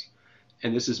box.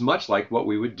 And this is much like what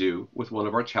we would do with one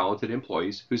of our talented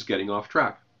employees who's getting off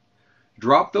track.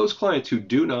 Drop those clients who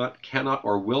do not, cannot,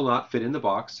 or will not fit in the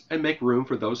box and make room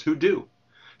for those who do.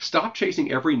 Stop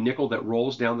chasing every nickel that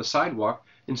rolls down the sidewalk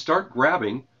and start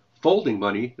grabbing folding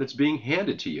money that's being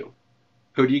handed to you.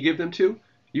 Who do you give them to?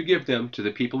 You give them to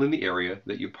the people in the area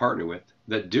that you partner with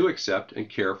that do accept and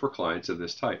care for clients of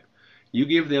this type. You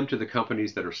give them to the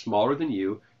companies that are smaller than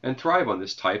you and thrive on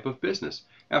this type of business.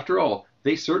 After all,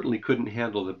 they certainly couldn't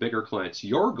handle the bigger clients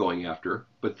you're going after,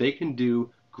 but they can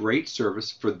do great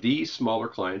service for these smaller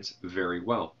clients very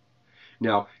well.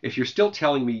 Now, if you're still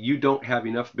telling me you don't have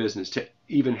enough business to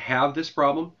even have this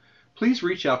problem, please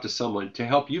reach out to someone to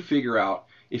help you figure out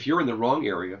if you're in the wrong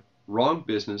area, wrong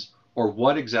business, or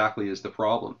what exactly is the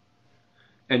problem.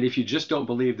 And if you just don't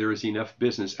believe there is enough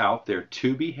business out there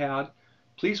to be had,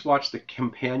 please watch the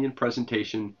companion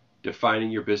presentation,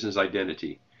 Defining Your Business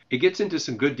Identity. It gets into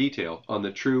some good detail on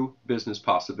the true business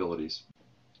possibilities.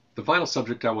 The final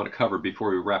subject I want to cover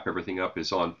before we wrap everything up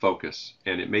is on focus.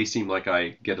 And it may seem like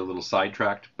I get a little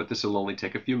sidetracked, but this will only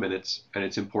take a few minutes, and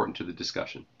it's important to the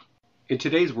discussion. In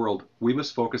today's world, we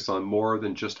must focus on more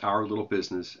than just our little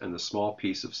business and the small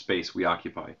piece of space we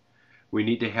occupy. We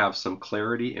need to have some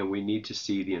clarity, and we need to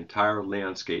see the entire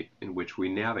landscape in which we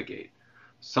navigate.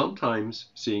 Sometimes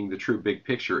seeing the true big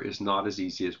picture is not as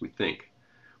easy as we think.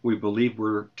 We believe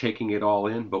we're taking it all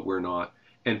in, but we're not.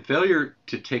 And failure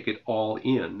to take it all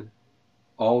in,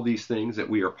 all these things that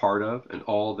we are part of and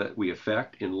all that we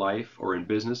affect in life or in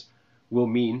business, will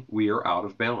mean we are out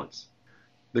of balance.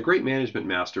 The great management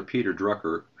master Peter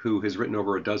Drucker, who has written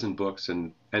over a dozen books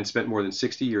and spent more than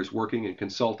 60 years working and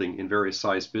consulting in various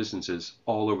sized businesses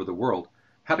all over the world,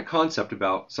 had a concept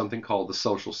about something called the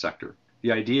social sector.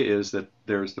 The idea is that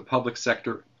there's the public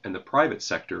sector and the private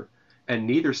sector, and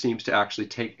neither seems to actually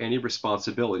take any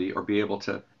responsibility or be able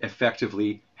to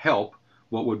effectively help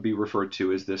what would be referred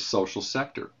to as this social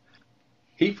sector.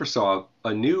 He foresaw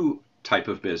a new type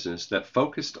of business that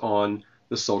focused on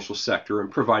the social sector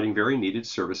and providing very needed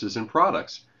services and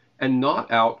products, and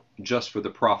not out just for the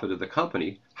profit of the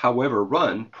company, however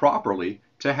run properly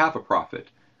to have a profit.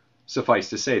 Suffice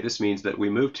to say, this means that we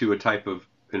move to a type of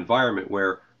environment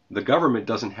where the government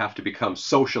doesn't have to become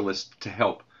socialist to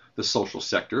help the social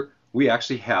sector. We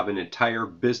actually have an entire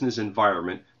business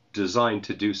environment designed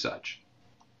to do such.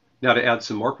 Now, to add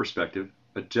some more perspective,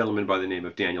 a gentleman by the name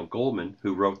of Daniel Goleman,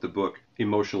 who wrote the book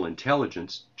Emotional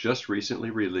Intelligence, just recently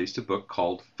released a book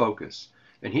called Focus.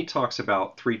 And he talks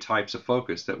about 3 types of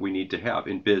focus that we need to have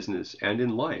in business and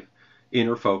in life.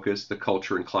 Inner focus, the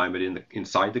culture and climate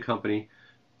inside the company.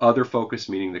 other focus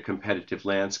meaning the competitive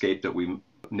landscape that we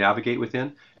navigate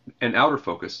within, and outer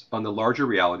focus on the larger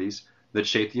realities that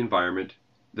shape the environment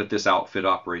that this outfit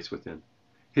operates within.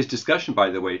 His discussion, by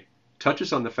the way,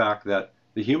 touches on the fact that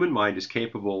the human mind is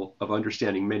capable of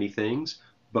understanding many things,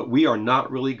 but we are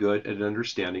not really good at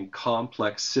understanding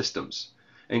complex systems.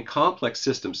 And complex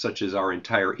systems such as our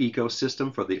entire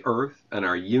ecosystem for the Earth and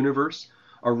our universe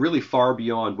are really far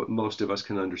beyond what most of us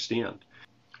can understand.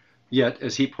 Yet,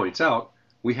 as he points out,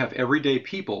 we have everyday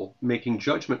people making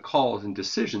judgment calls and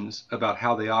decisions about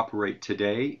how they operate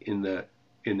today in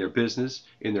their business,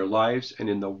 in their lives, and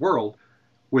in the world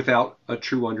without a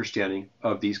true understanding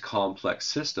of these complex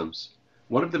systems.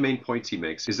 One of the main points he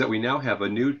makes is that we now have a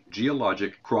new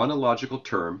geologic chronological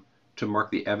term to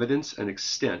mark the evidence and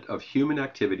extent of human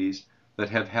activities that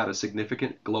have had a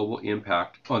significant global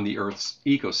impact on the Earth's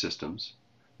ecosystems.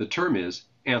 The term is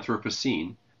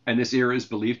Anthropocene, and this era is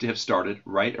believed to have started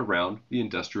right around the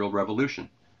Industrial Revolution.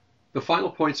 The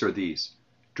final points are these.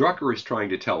 Drucker is trying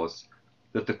to tell us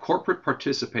that the corporate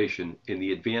participation in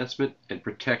the advancement and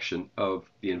protection of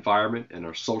the environment and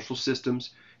our social systems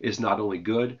is not only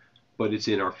good, but it's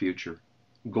in our future.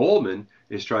 Goldman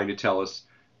is trying to tell us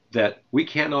that we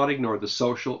cannot ignore the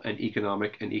social and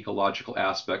economic and ecological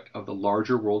aspect of the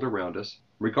larger world around us,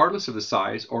 regardless of the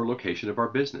size or location of our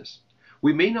business.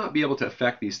 We may not be able to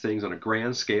affect these things on a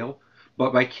grand scale,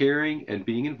 but by caring and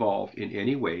being involved in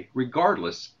any way,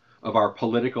 regardless of our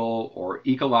political or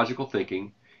ecological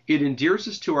thinking, it endears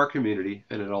us to our community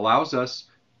and it allows us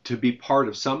to be part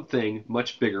of something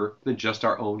much bigger than just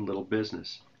our own little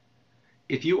business.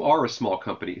 If you are a small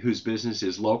company whose business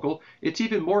is local, it's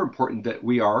even more important that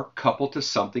we are coupled to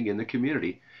something in the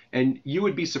community. And you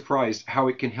would be surprised how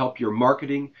it can help your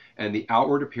marketing and the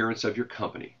outward appearance of your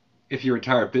company. If your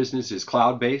entire business is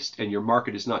cloud-based and your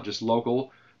market is not just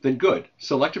local, then good.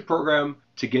 Select a program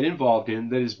to get involved in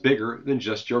that is bigger than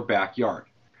just your backyard.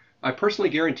 I personally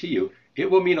guarantee you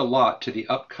it will mean a lot to the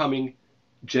upcoming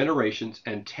generations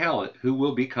and talent who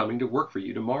will be coming to work for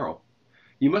you tomorrow.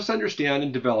 You must understand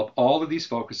and develop all of these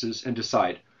focuses and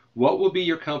decide what will be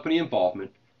your company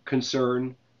involvement,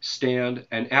 concern, stand,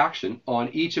 and action on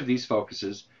each of these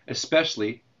focuses,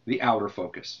 especially the outer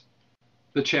focus.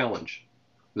 The challenge.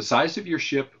 The size of your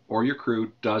ship or your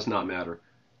crew does not matter.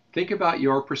 Think about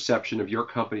your perception of your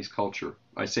company's culture.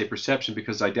 I say perception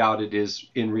because I doubt it is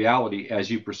in reality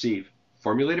as you perceive.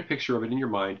 Formulate a picture of it in your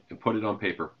mind and put it on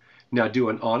paper. Now do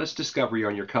an honest discovery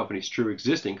on your company's true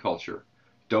existing culture.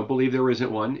 Don't believe there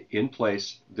isn't one in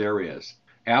place. There is.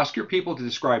 Ask your people to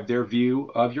describe their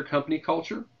view of your company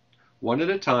culture, one at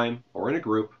a time or in a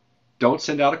group. Don't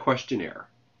send out a questionnaire.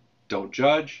 Don't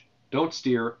judge, don't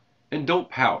steer, and don't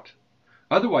pout.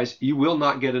 Otherwise, you will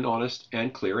not get an honest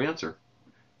and clear answer.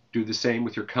 Do the same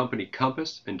with your company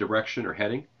compass and direction or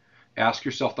heading. Ask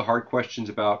yourself the hard questions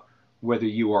about whether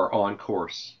you are on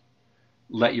course.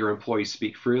 Let your employees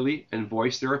speak freely and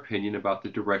voice their opinion about the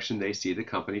direction they see the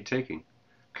company taking.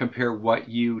 Compare what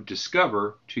you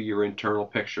discover to your internal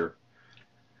picture.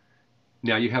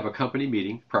 Now you have a company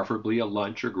meeting, preferably a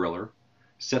lunch or griller.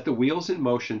 Set the wheels in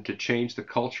motion to change the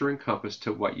culture and compass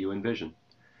to what you envision.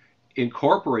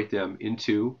 Incorporate them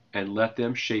into and let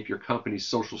them shape your company's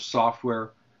social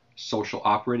software, social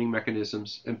operating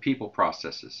mechanisms, and people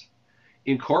processes.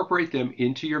 Incorporate them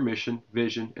into your mission,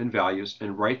 vision, and values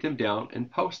and write them down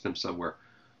and post them somewhere.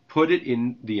 Put it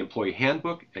in the employee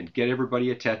handbook and get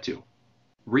everybody a tattoo.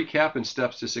 Recap and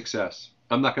steps to success.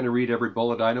 I'm not going to read every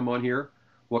bullet item on here.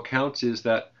 What counts is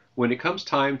that when it comes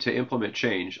time to implement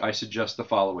change, I suggest the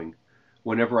following.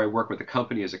 Whenever I work with a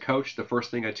company as a coach, the first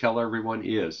thing I tell everyone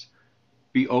is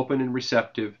be open and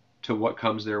receptive to what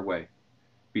comes their way.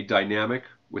 Be dynamic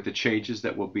with the changes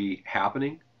that will be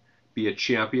happening. Be a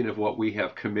champion of what we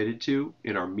have committed to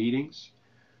in our meetings.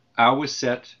 Always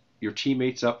set your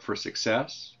teammates up for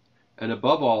success. And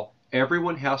above all,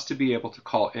 everyone has to be able to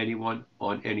call anyone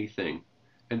on anything.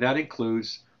 And that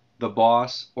includes the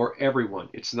boss or everyone.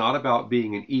 It's not about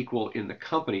being an equal in the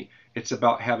company. It's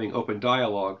about having open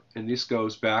dialogue. And this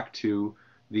goes back to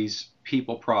these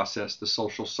people process, the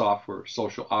social software,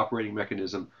 social operating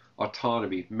mechanism,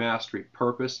 autonomy, mastery,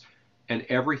 purpose, and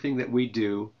everything that we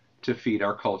do to feed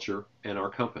our culture and our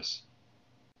compass.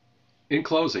 In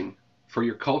closing, for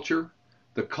your culture,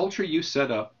 the culture you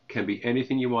set up can be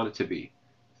anything you want it to be.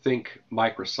 Think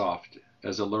Microsoft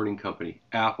as a learning company,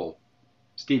 Apple.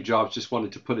 Steve Jobs just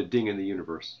wanted to put a ding in the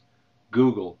universe.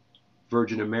 Google,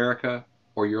 Virgin America,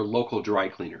 or your local dry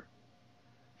cleaner.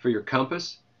 For your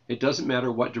compass, it doesn't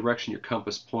matter what direction your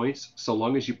compass points, so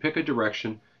long as you pick a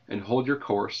direction and hold your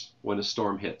course when a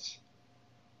storm hits.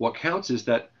 What counts is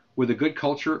that with a good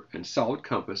culture and solid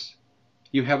compass,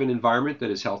 You have an environment that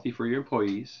is healthy for your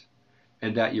employees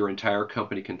and that your entire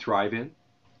company can thrive in.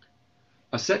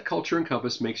 A set culture and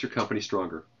compass makes your company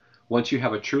stronger. Once you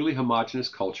have a truly homogeneous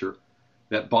culture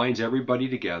that binds everybody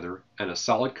together and a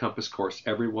solid compass course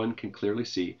everyone can clearly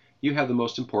see, you have the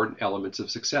most important elements of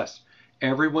success.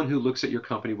 Everyone who looks at your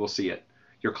company will see it.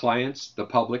 Your clients, the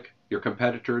public, your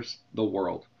competitors, the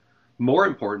world. More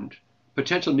important,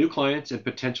 potential new clients and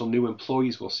potential new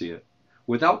employees will see it.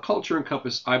 Without culture and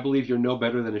compass, I believe you're no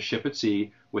better than a ship at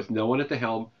sea with no one at the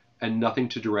helm and nothing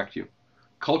to direct you.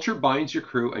 Culture binds your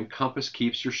crew and compass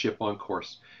keeps your ship on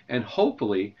course. And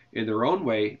hopefully, in their own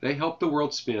way, they help the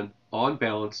world spin on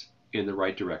balance in the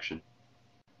right direction.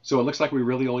 So it looks like we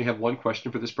really only have one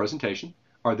question for this presentation.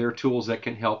 Are there tools that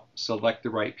can help select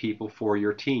the right people for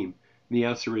your team? And the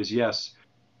answer is yes.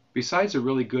 Besides a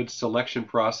really good selection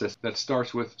process that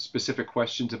starts with specific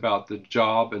questions about the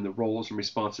job and the roles and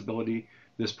responsibility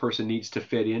this person needs to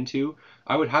fit into,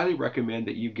 I would highly recommend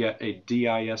that you get a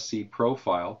DISC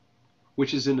profile,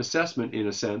 which is an assessment, in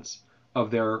a sense,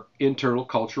 of their internal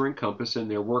culture and compass and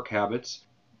their work habits.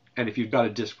 And if you've got a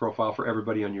DISC profile for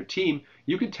everybody on your team,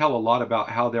 you can tell a lot about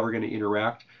how they're going to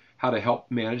interact, how to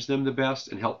help manage them the best,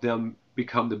 and help them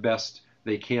become the best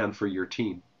they can for your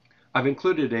team. I've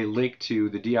included a link to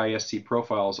the DISC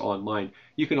profiles online.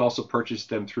 You can also purchase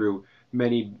them through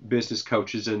many business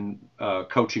coaches and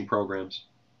coaching programs.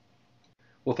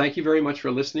 Well, thank you very much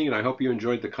for listening, and I hope you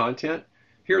enjoyed the content.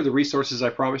 Here are the resources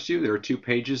I promised you. There are 2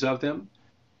 pages of them.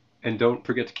 And don't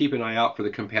forget to keep an eye out for the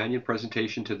companion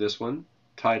presentation to this one,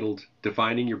 titled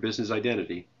Defining Your Business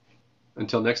Identity.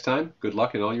 Until next time, good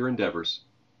luck in all your endeavors.